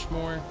 maybe a touch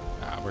more.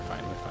 Ah, we're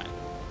fine, we're fine.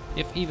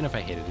 Even if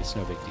I hit it, it's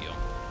no big deal.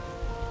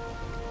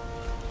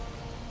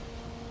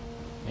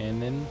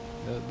 And then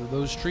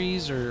those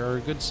trees are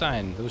a good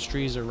sign. Those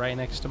trees are right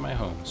next to my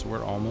home, so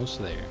we're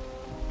almost there.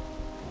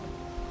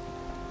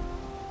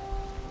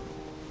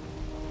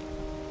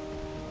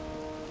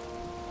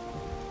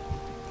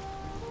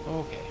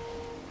 Okay.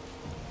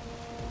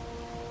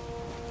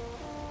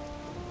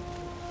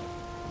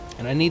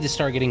 And I need to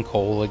start getting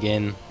coal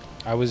again.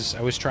 I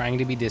was trying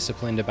to be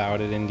disciplined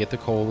about it and get the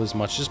coal as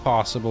much as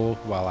possible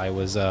while I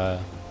was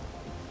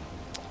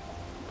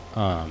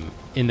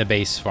in the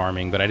base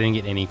farming, but I didn't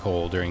get any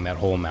coal during that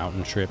whole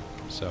mountain trip,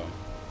 so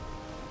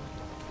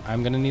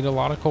I'm gonna need a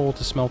lot of coal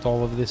to smelt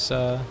all of this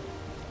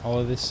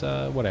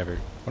whatever.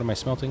 What am I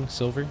smelting?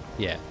 Silver?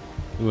 Yeah.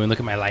 Ooh, and look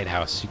at my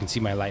lighthouse. You can see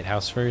my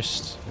lighthouse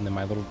first, and then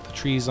the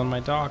trees on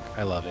my dock.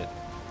 I love it.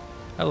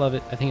 I love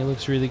it. I think it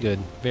looks really good.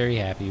 Very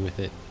happy with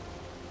it.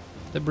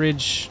 The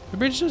bridge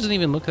doesn't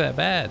even look that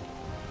bad.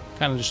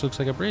 Kind of just looks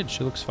like a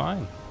bridge. It looks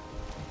fine.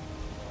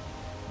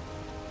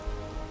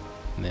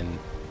 And then,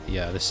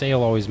 yeah, the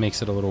sail always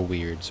makes it a little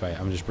weird, so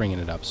I'm just bringing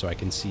it up so I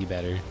can see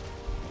better.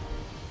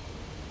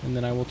 And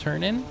then I will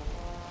turn in.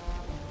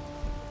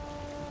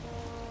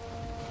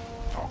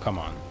 Oh, come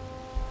on.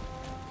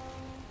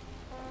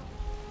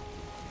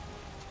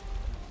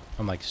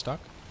 I'm like stuck.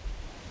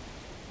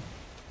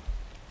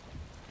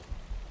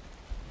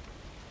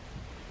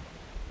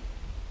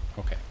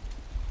 Okay.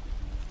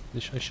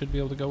 I should be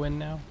able to go in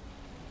now.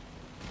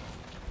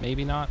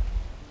 Maybe not.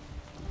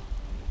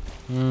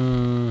 I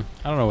don't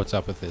know what's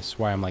up with this.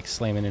 Why I'm like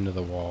slamming into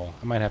the wall.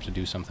 I might have to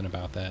do something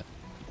about that.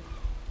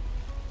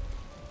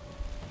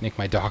 Make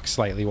my dock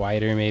slightly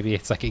wider, maybe.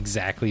 It's like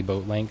exactly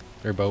boat length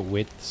or boat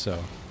width,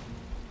 so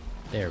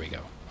there we go.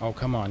 Oh,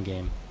 come on,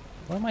 game.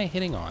 What am I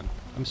hitting on?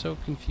 I'm so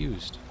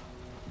confused.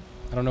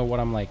 I don't know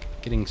what I'm like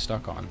getting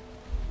stuck on.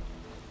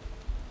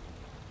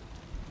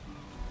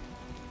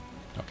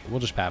 Okay, we'll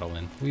just paddle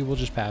in. We will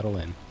just paddle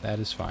in. That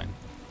is fine.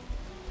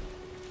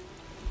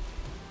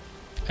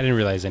 I didn't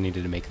realize I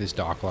needed to make this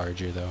dock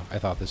larger, though. I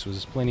thought this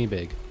was plenty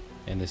big,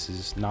 and this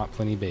is not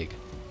plenty big.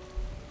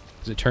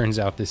 As it turns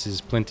out, this is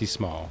plenty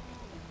small.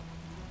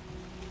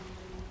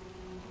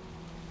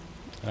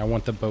 And I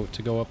want the boat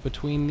to go up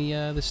between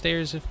the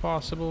stairs, if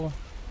possible.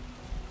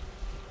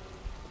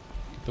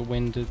 Get the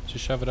wind to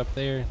shove it up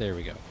there. There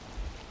we go.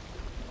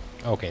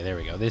 Okay, there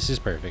we go. This is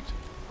perfect.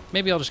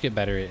 Maybe I'll just get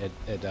better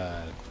at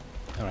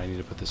oh, I need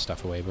to put this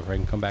stuff away before I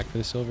can come back for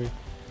the silver.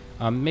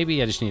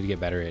 Maybe I just need to get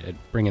better at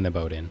bringing the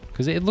boat in,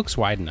 because it looks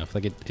wide enough.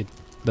 Like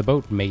the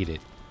boat made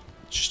it.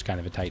 It's just kind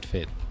of a tight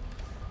fit.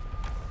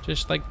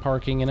 Just like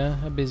parking in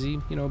a busy,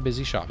 a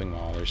busy shopping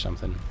mall or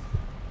something.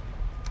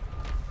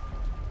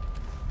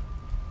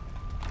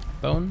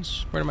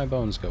 Bones? Where do my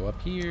bones go?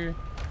 Up here.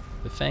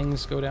 The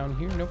fangs go down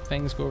here. Nope,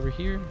 fangs go over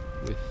here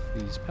with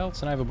these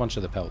pelts, and I have a bunch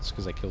of the pelts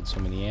because I killed so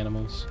many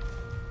animals.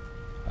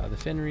 The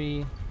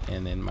Fenry,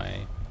 and then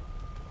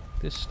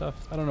this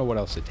stuff. I don't know what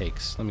else it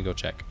takes. Let me go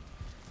check.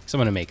 So I'm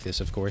going to make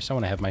this, of course. I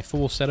want to have my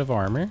full set of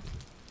armor.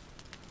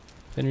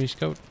 Fenry's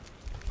coat.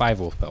 5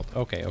 wolf pelt.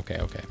 Okay.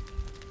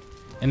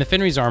 And the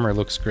Fenry's armor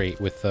looks great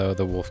with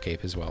the wolf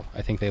cape as well.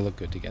 I think they look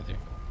good together.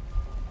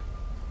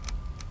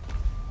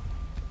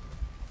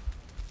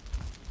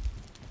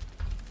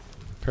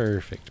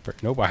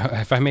 Perfect. Nope.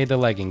 If I made the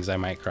leggings, I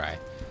might cry.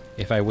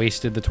 If I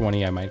wasted the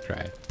 20, I might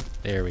cry.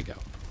 There we go.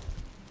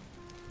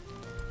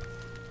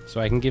 So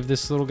I can give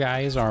this little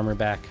guy his armor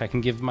back. I can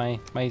give my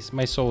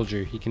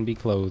soldier. He can be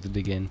clothed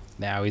again.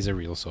 Now he's a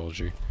real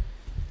soldier.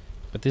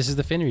 But this is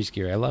the Fenry's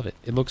gear. I love it.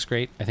 It looks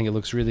great. I think it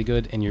looks really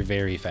good, and you're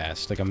very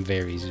fast. Like, I'm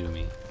very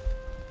zoomy.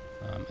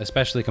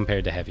 Especially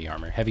compared to heavy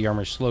armor. Heavy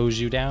armor slows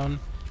you down,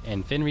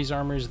 and Fenry's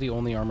armor is the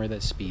only armor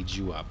that speeds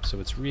you up.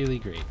 So it's really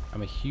great.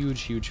 I'm a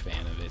huge, huge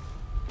fan of it.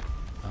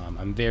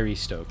 I'm very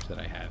stoked that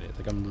I have it.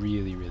 Like, I'm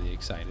really, really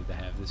excited to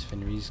have this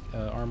Fenris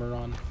armor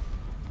on.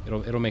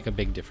 It'll make a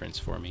big difference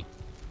for me.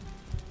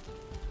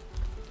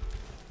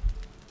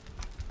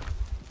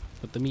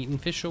 Put the meat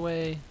and fish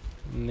away,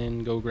 and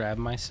then go grab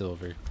my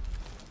silver.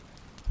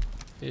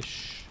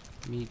 Fish,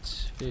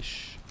 meat,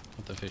 fish. I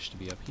want the fish to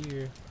be up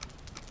here.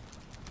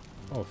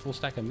 Oh, a full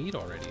stack of meat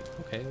already.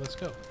 Okay, let's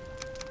go.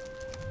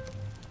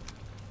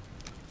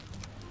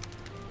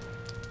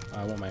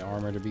 I want my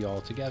armor to be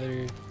all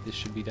together. This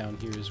should be down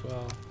here as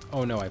well.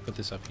 Oh no, I put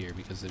this up here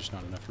because there's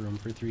not enough room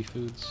for 3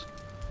 foods.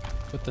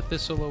 Put the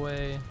thistle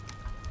away.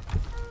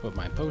 Put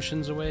my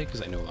potions away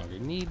because I no longer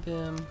need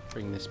them.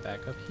 Bring this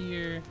back up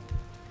here.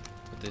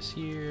 Put this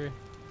here.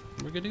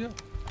 And we're good to go.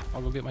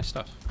 I'll go get my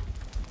stuff.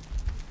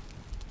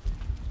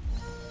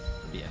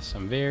 Yes,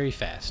 I'm very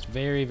fast.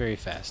 Very, very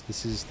fast.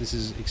 This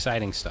is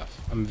exciting stuff.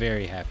 I'm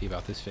very happy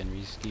about this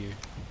Fenris gear.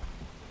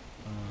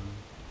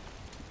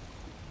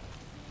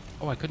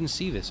 Oh, I couldn't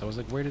see this. I was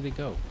like, where did it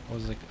go? I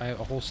was like, a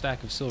whole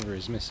stack of silver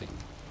is missing.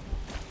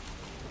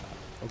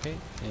 Okay,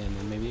 and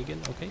then maybe again.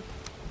 Okay.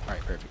 All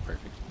right, perfect,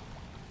 perfect.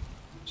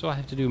 So I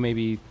have to do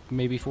maybe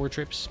 4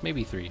 trips,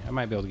 maybe 3. I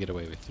might be able to get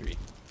away with 3.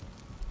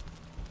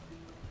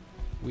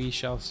 We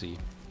shall see.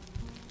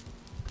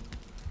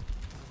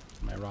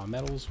 My raw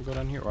metals will go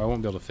down here, or I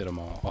won't be able to fit them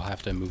all. I'll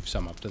have to move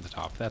some up to the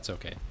top. That's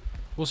okay.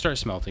 We'll start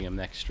smelting them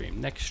next stream.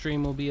 Next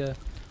stream will be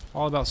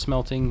all about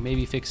smelting,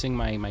 maybe fixing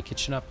my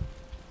kitchen up.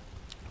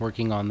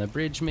 Working on the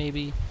bridge,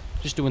 maybe.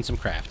 Just doing some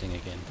crafting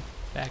again.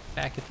 Back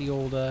at the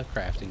old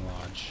crafting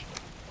lodge.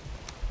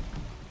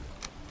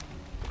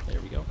 There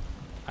we go.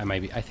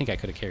 I think I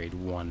could have carried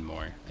 1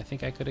 more. I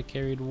think I could have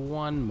carried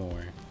 1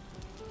 more.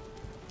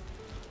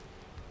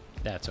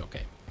 That's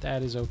okay.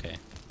 That is okay.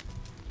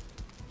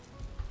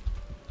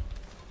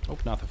 Oh,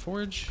 not the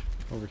forge.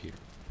 Over here.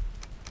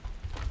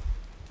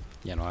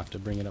 Yeah, and I'll have to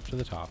bring it up to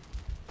the top.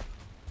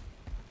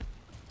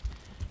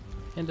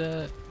 And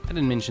I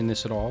didn't mention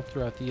this at all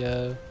throughout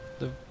the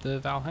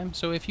Valheim.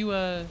 So if you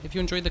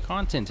enjoyed the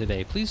content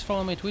today, please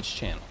follow my Twitch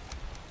channel.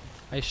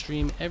 I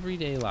stream every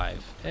day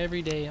live.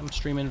 Every day I'm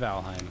streaming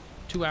Valheim.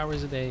 2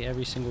 hours a day,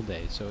 every single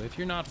day. So if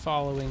you're not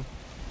following,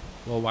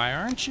 well, why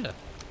aren't you?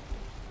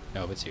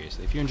 No, but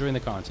seriously, if you're enjoying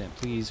the content,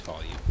 please follow.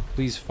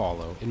 Please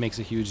follow. It makes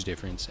a huge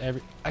difference.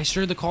 I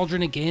stirred the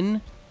cauldron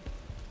again?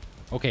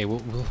 Okay,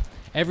 well,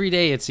 every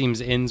day it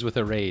seems ends with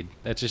a raid.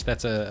 That's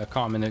a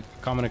common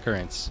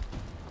occurrence.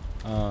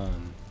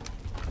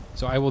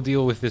 So I will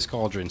deal with this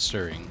cauldron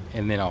stirring,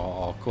 and then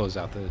I'll close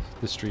out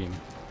the stream.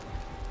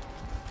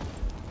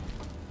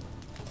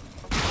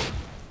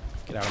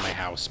 Get out of my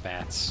house,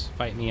 bats.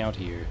 Fight me out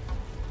here.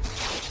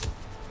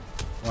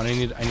 Oh, I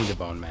need a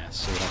bone mass,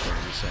 so they don't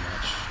hurt me so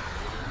much.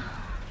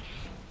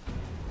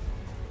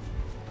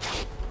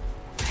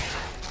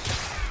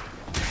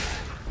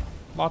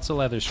 Lots of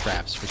leather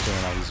scraps for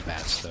killing all these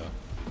bats, though.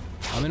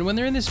 And when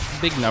they're in this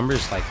big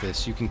numbers like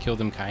this, you can kill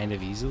them kind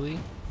of easily.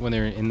 When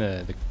they're in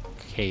the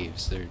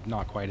caves, they're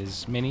not quite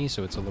as many,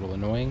 so it's a little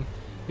annoying.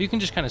 But you can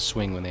just kind of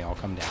swing when they all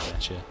come down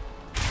at you.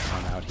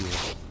 I'm out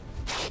here.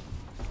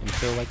 And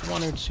kill like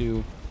 1 or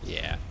 2.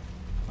 Yeah.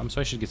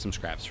 So I should get some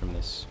scraps from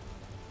this.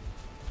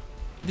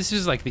 This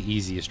is like the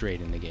easiest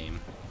raid in the game.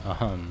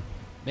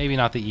 Maybe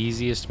not the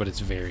easiest, but it's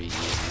very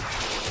easy.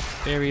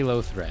 Very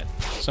low threat.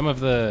 Some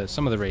of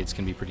the raids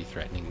can be pretty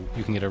threatening.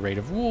 You can get a raid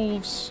of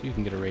wolves. You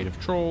can get a raid of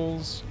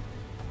trolls.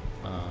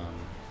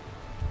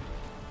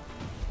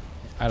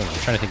 I don't know. I'm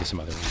trying to think of some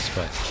other ones,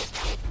 but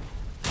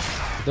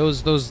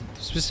those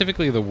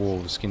specifically the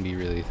wolves can be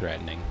really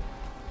threatening.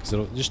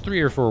 Because just 3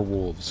 or 4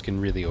 wolves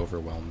can really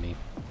overwhelm me.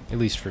 At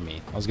least for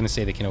me. I was gonna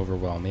say they can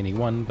overwhelm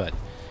anyone, but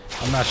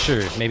I'm not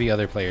sure. Maybe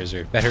other players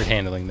are better at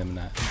handling them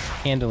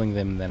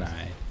than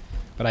I.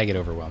 But I get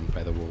overwhelmed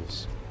by the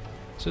wolves.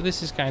 So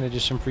this is kind of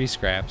just some free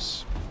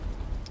scraps,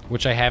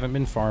 which I haven't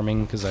been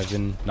farming because there's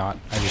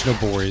no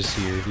boars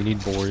here. You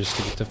need boars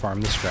to get to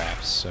farm the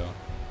scraps, so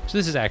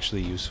this is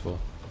actually useful.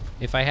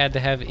 If I had to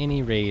have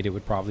any raid, it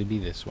would probably be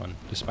this one,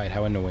 despite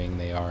how annoying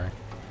they are.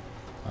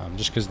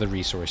 Just because the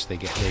resource they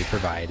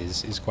provide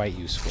is quite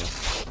useful.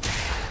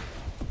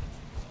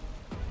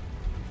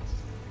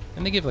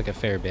 And they give like a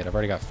fair bit. I've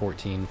already got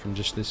 14 from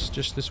just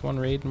this one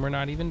raid, and we're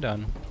not even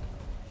done.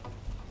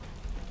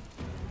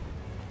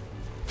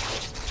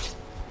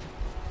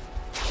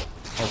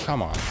 Oh,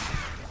 come on.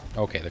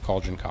 Okay, the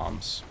cauldron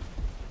calms.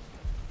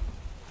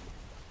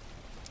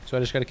 So I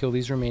just gotta kill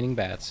these remaining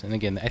bats. And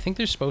again, I think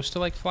they're supposed to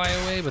like fly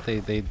away, but they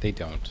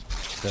don't.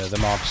 The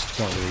mobs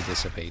don't really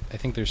dissipate. I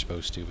think they're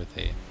supposed to, but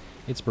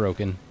it's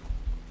broken.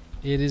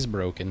 It is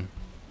broken.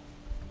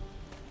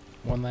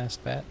 One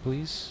last bat,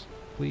 please.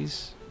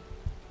 Please.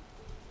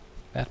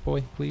 Bat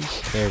boy,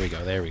 please. There we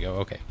go, there we go.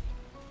 Okay.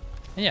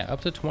 And yeah,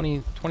 up to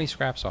 20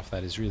 scraps off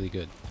that is really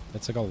good.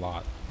 That's like a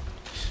lot.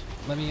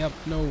 Let me up.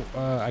 No,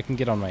 I can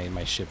get on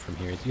my ship from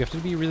here. You have to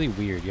be really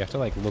weird. You have to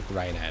like look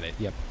right at it.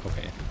 Yep,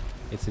 okay.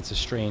 It's a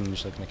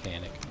strange like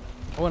mechanic.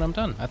 Oh, and I'm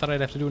done. I thought I'd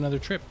have to do another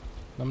trip.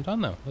 I'm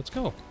done though. Let's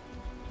go.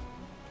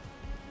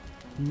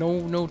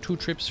 No 2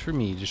 trips for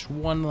me. Just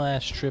 1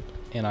 last trip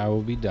and I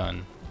will be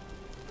done.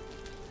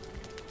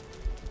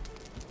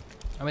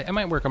 I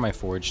might work on my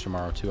forge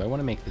tomorrow too. I want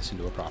to make this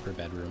into a proper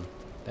bedroom.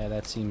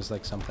 That seems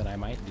like something I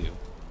might do.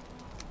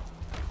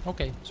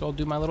 Okay, so I'll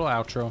do my little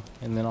outro,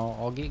 and then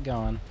I'll get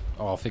gone.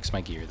 Oh, I'll fix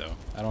my gear, though.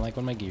 I don't like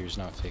when my gear's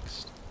not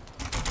fixed.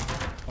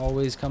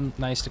 Always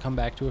nice to come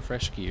back to a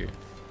fresh gear.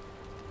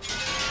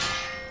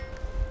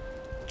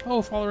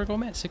 Oh, follower go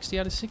met 60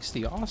 out of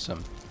 60.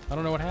 Awesome. I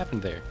don't know what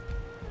happened there.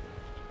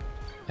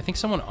 I think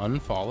someone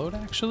unfollowed,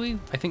 actually.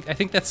 I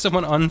think that's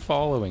someone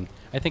unfollowing.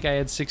 I think I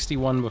had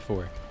 61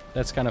 before.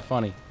 That's kind of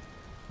funny.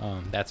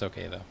 That's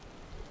okay, though.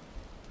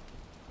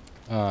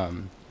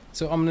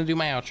 So I'm going to do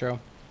my outro.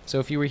 So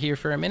if you were here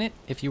for a minute,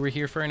 if you were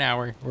here for an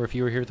hour, or if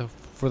you were here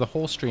for the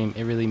whole stream,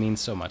 it really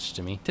means so much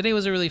to me. Today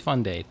was a really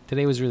fun day.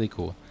 Today was really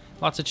cool.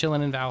 Lots of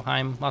chilling in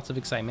Valheim, lots of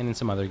excitement in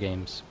some other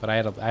games, but I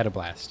had a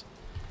blast.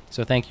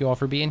 So thank you all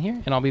for being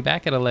here, and I'll be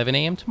back at 11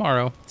 a.m.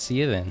 tomorrow. See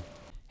you then.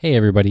 Hey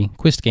everybody,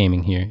 Quist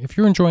Gaming here. If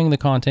you're enjoying the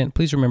content,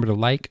 please remember to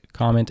like,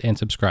 comment, and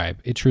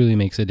subscribe. It truly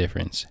makes a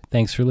difference.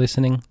 Thanks for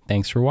listening,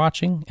 thanks for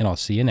watching, and I'll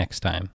see you next time.